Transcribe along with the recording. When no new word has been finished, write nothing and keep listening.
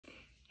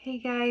Hey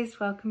guys,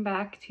 welcome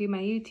back to my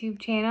YouTube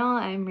channel.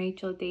 I'm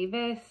Rachel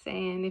Davis,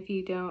 and if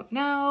you don't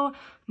know,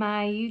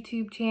 my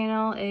YouTube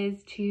channel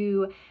is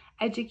to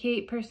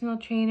educate personal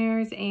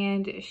trainers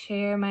and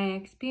share my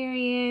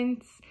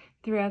experience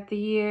throughout the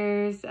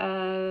years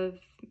of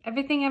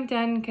everything I've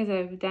done, because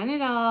I've done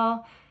it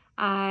all.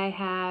 I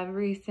have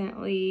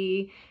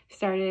recently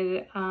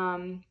started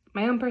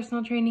my own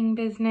personal training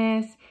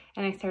business,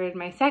 and I started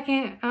my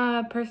second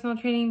personal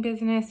training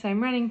business, so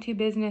I'm running two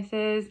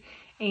businesses.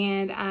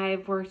 And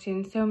I've worked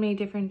in so many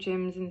different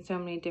gyms and so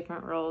many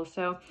different roles.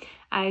 So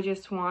I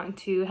just want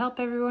to help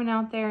everyone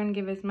out there and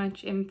give as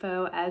much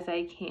info as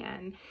I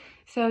can.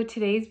 So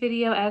today's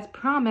video, as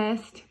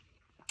promised,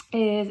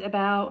 is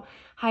about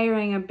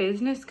hiring a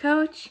business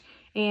coach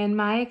and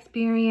my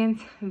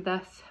experience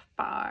thus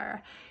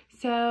far.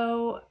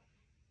 So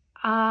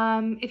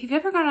if you've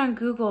ever gone on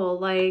Google,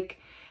 like,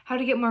 how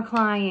to get more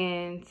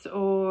clients,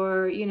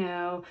 or,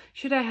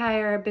 should I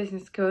hire a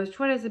business coach?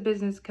 What is a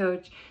business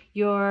coach?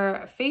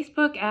 Your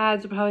Facebook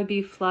ads will probably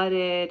be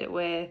flooded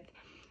with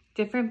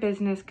different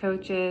business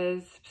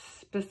coaches,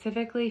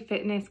 specifically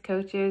fitness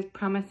coaches,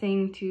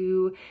 promising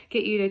to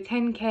get you to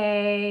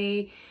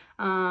 10K,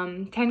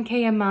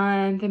 10K a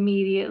month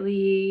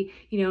immediately,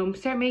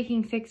 start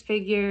making six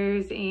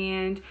figures.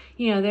 And,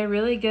 they're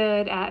really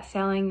good at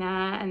selling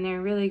that, and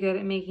they're really good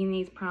at making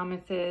these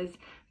promises.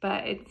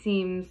 But it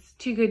seems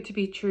too good to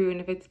be true. And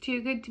if it's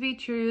too good to be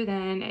true,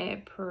 then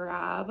it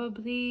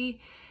probably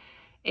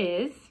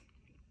is.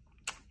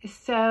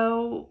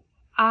 So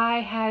I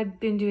had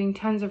been doing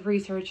tons of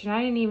research, and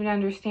I didn't even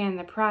understand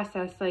the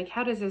process. Like,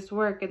 how does this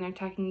work? And they're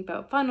talking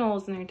about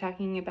funnels, and they're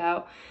talking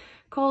about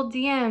cold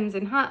DMs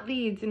and hot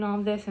leads and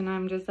all this. And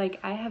I'm just like,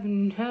 I have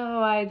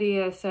no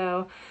idea.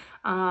 So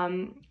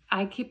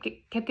I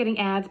kept getting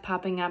ads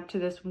popping up to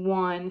this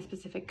one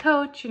specific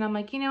coach, and I'm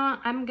like, you know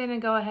what, I'm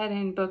gonna go ahead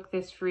and book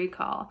this free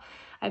call.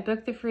 I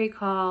booked the free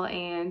call,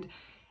 and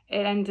it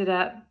ended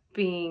up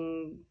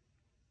being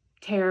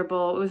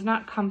terrible. It was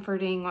not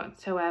comforting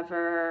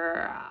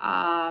whatsoever.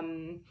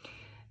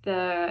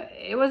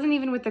 It wasn't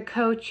even with the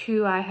coach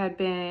who I had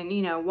been,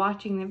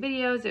 watching the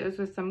videos. It was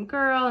with some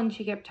girl, and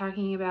she kept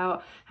talking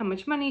about how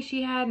much money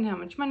she had and how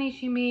much money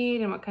she made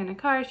and what kind of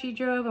car she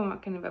drove and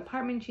what kind of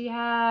apartment she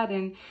had.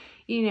 And,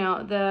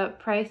 the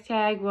price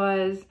tag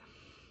was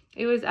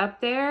up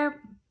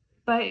there,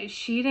 but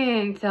she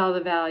didn't sell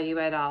the value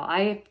at all.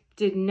 I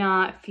did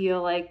not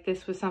feel like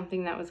this was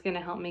something that was going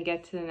to help me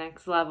get to the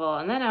next level.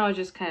 And then I was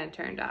just kind of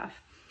turned off.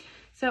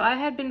 So I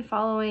had been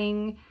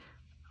friends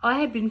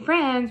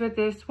with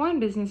this one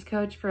business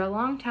coach for a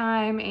long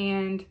time,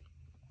 and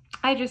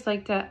I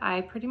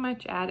pretty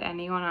much add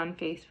anyone on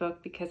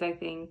Facebook because I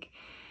think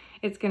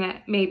it's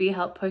gonna maybe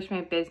help push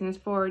my business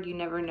forward. You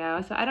never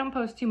know. So I don't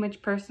post too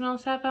much personal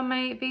stuff on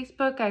my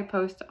Facebook. I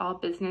post all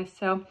business.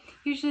 So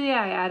usually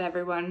I add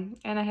everyone,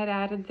 and I had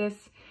added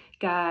this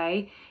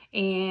guy,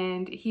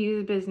 and he's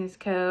a business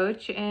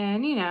coach,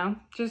 and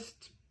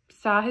just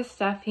saw his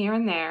stuff here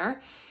and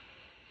there.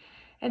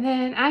 And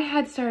then I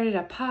had started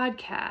a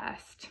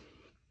podcast.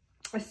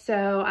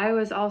 So I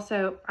was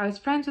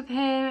friends with him,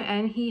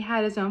 and he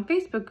had his own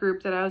Facebook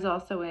group that I was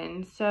also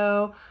in.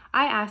 So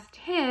I asked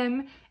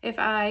him if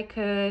I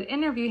could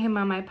interview him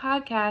on my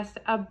podcast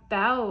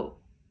about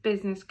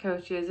business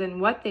coaches and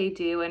what they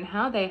do and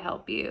how they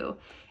help you.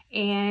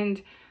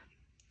 And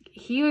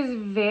he was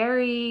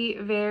very,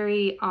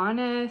 very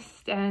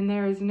honest, and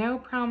there was no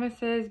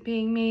promises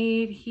being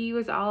made. He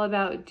was all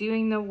about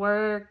doing the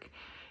work.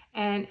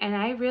 And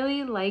I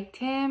really liked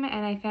him,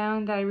 and I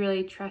found that I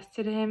really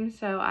trusted him.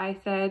 So I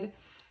said,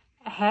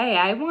 hey,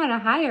 I want to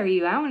hire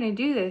you. I want to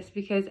do this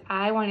because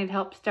I wanted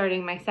help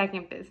starting my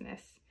second business.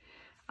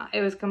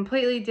 It was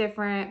completely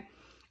different.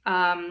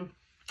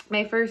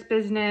 My first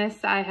business,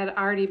 I had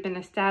already been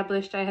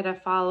established. I had a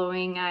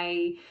following.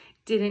 I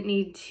didn't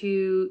need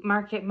to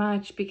market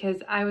much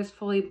because I was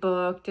fully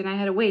booked, and I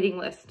had a waiting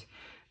list.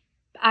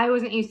 I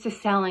wasn't used to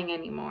selling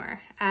anymore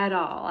at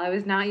all. I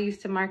was not used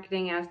to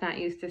marketing. I was not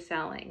used to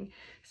selling.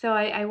 So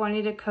I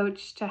wanted a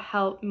coach to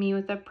help me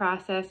with the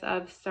process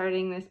of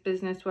starting this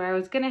business where I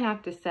was going to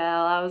have to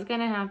sell. I was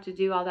going to have to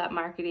do all that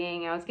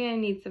marketing. I was going to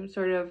need some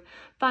sort of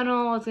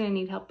funnel. I was going to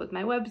need help with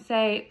my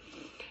website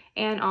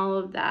and all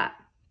of that.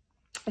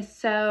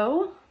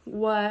 So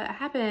what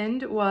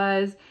happened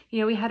was,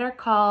 we had our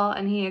call,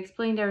 and he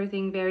explained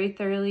everything very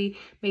thoroughly,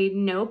 made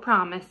no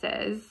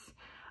promises.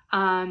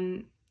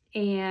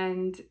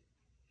 And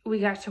we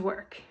got to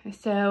work.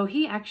 So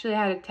he actually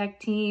had a tech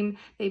team.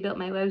 They built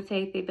my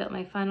website, they built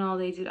my funnel,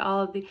 they did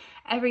all of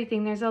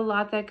everything. There's a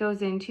lot that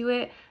goes into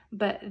it,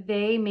 but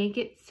they make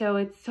it so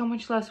it's so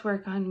much less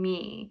work on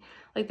me.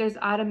 Like, there's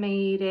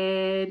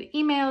automated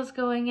emails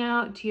going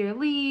out to your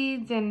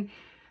leads, and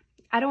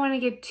I don't want to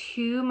get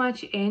too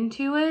much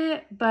into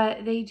it,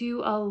 but they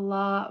do a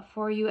lot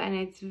for you, and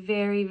it's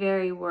very,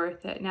 very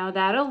worth it. Now,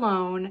 that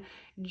alone,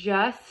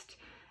 just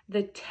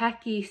the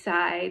techie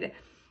side,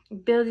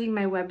 building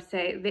my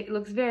website, it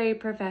looks very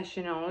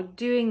professional,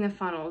 doing the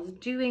funnels,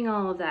 doing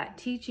all of that,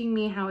 teaching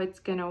me how it's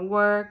gonna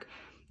work,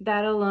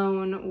 that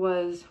alone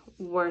was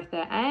worth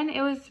it. And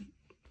it was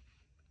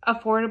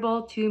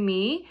affordable to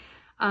me.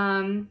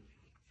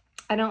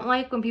 I don't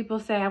like when people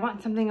say, I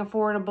want something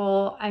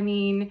affordable. I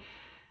mean,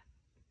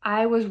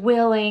 I was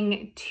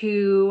willing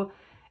to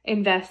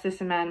invest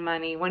this amount of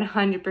money,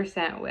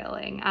 100%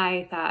 willing.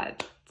 I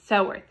thought,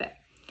 so worth it.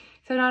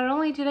 So not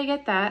only did I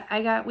get that,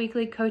 I got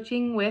weekly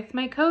coaching with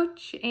my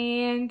coach,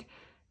 and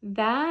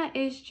that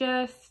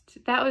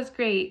was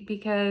great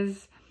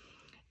because,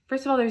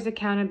 first of all, there's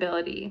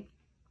accountability.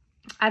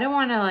 I don't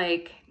want to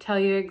like tell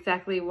you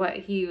exactly what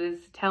he was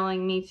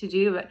telling me to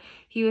do, but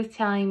he was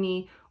telling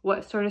me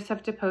what sort of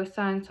stuff to post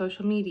on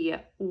social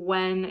media,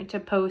 when to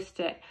post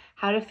it,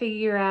 how to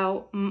figure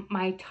out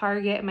my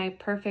target, my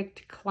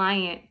perfect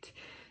client.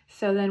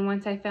 So then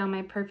once I found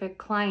my perfect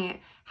client,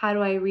 how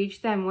do I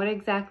reach them? What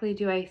exactly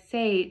do I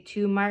say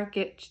to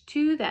market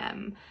to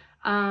them?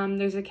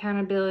 There's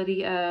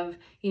accountability of,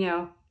 you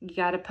know, you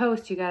got to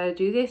post, you got to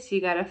do this,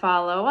 you got to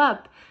follow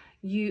up.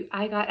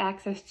 I got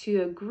access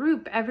to a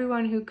group.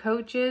 Everyone who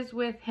coaches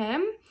with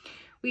him,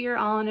 we are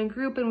all in a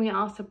group and we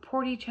all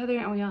support each other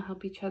and we all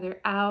help each other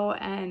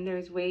out, and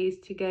there's ways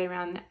to get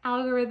around the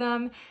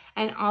algorithm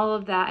and all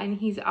of that. And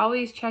he's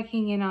always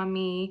checking in on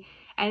me.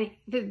 And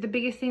the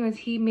biggest thing was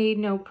he made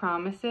no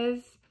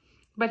promises,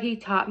 but he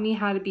taught me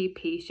how to be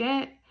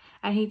patient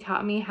and he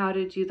taught me how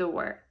to do the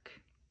work.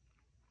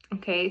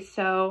 Okay,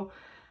 so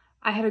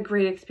I had a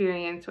great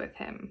experience with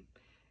him.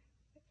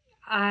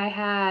 I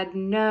had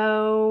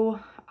no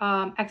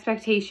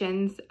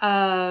expectations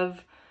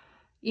of,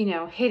 you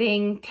know,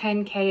 hitting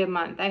 10K a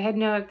month. I had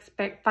no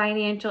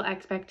financial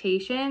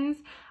expectations.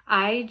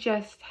 I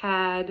just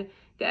had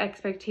the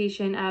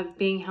expectation of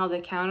being held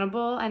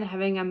accountable and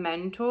having a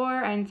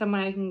mentor and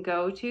someone I can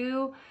go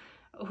to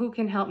who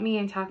can help me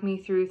and talk me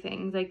through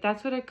things. Like,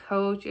 that's what a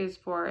coach is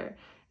for.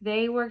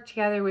 They work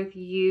together with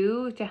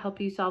you to help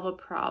you solve a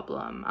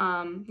problem.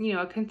 You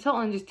know, a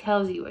consultant just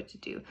tells you what to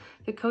do.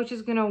 The coach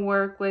is going to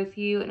work with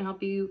you and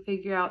help you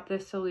figure out the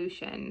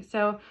solution.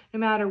 So no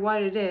matter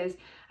what it is,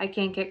 I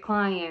can't get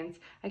clients,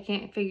 I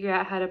can't figure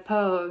out how to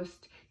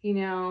post, you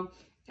know,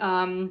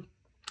 I'm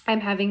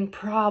having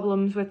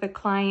problems with a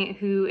client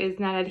who is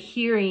not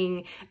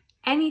adhering,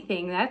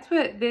 anything. That's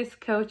what this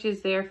coach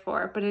is there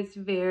for. But it's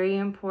very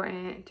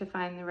important to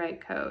find the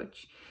right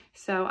coach.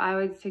 So I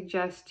would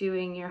suggest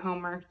doing your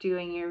homework,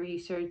 doing your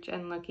research,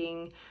 and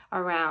looking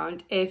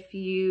around.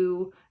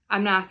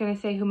 I'm not going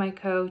to say who my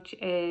coach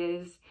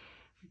is,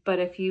 but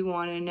if you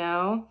want to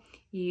know,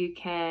 you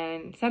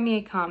can send me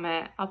a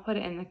comment. I'll put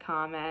it in the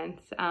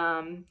comments. So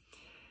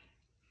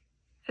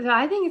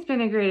I think it's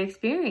been a great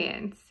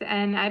experience,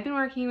 and I've been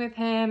working with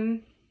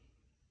him,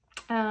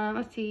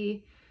 let's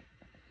see,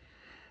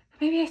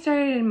 maybe I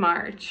started in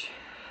March.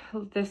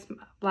 This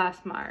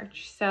last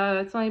March, so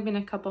it's only been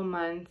a couple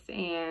months.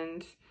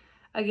 And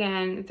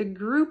again, the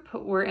group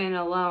we're in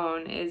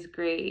alone is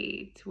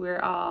great. We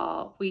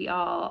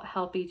all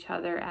help each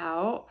other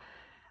out.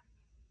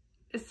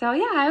 So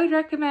yeah, I would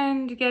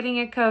recommend getting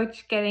a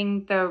coach,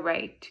 getting the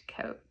right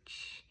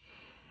coach.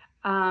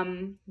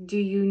 Do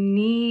you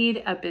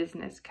need a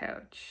business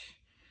coach?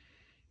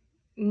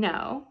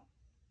 No.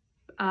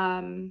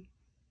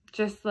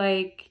 Just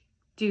like,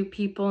 do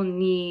people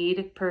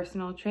need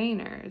personal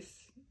trainers?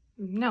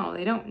 No,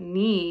 they don't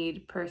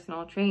need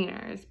personal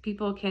trainers.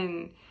 People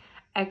can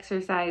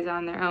exercise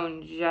on their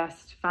own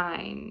just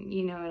fine.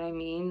 You know what I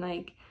mean?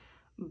 Like,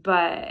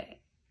 but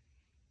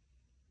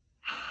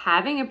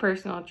having a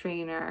personal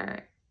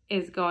trainer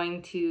is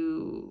going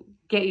to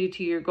get you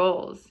to your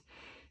goals.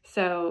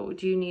 So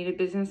do you need a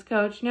business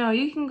coach? No,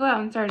 you can go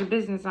out and start a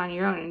business on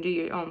your own and do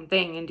your own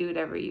thing and do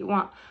whatever you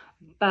want.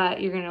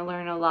 But you're going to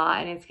learn a lot,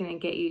 and it's going to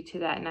get you to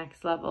that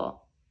next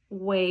level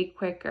way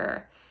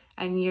quicker.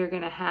 And you're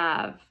going to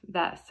have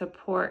that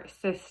support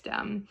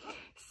system.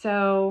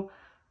 So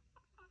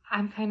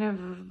I'm kind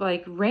of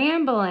like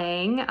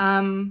rambling.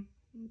 Again,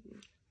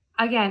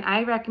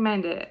 I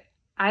recommend it.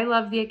 I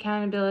love the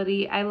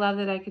accountability. I love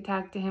that I could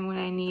talk to him when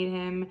I need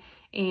him.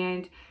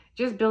 And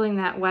just building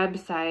that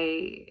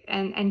website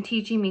and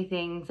teaching me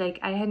things. Like,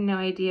 I had no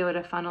idea what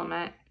a funnel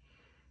meant.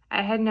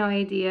 I had no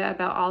idea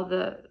about all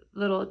the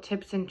little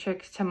tips and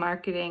tricks to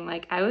marketing.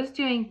 Like, I was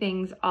doing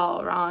things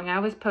all wrong. I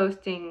was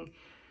posting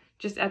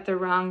just at the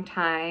wrong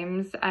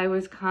times. I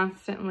was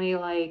constantly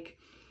like,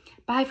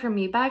 buy from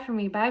me, buy from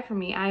me, buy from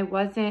me. I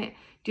wasn't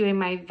doing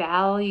my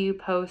value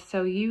posts.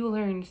 So you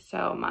learn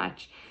so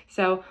much.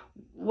 So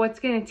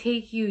what's going to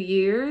take you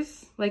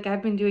years, like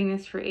I've been doing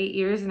this for 8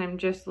 years and I'm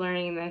just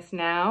learning this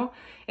now.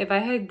 If I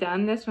had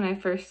done this when I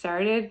first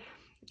started,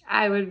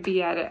 I would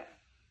be at a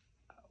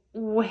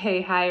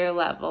way higher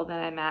level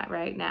than I'm at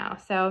right now.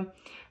 So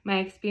my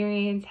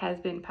experience has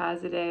been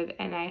positive,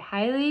 and I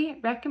highly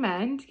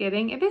recommend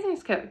getting a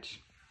business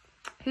coach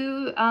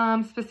who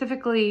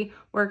specifically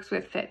works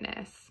with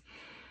fitness.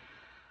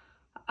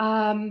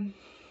 My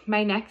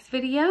next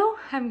video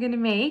I'm going to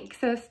make,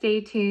 so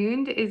stay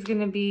tuned, is going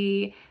to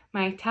be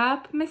my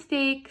top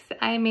mistakes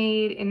I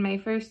made in my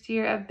first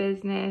year of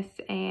business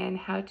and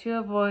how to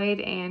avoid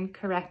and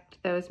correct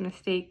those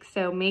mistakes.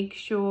 So make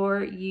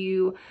sure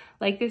you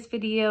like this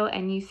video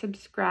and you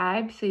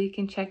subscribe so you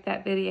can check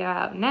that video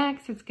out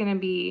next. There's gonna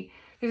be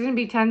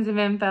tons of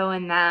info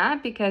in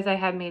that because I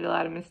have made a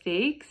lot of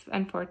mistakes,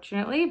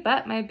 unfortunately,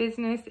 but my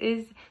business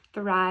is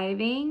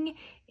thriving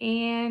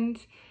and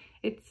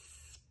it's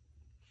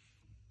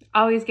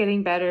always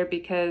getting better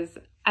because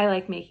I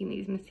like making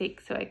these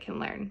mistakes so I can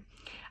learn.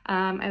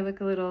 I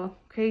look a little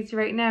crazy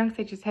right now because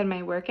I just had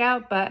my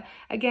workout, but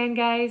again,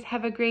 guys,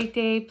 have a great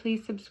day.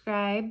 Please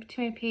subscribe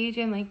to my page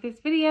and like this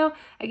video.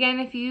 Again,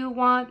 if you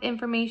want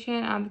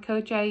information on the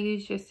coach I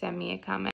use, just send me a comment.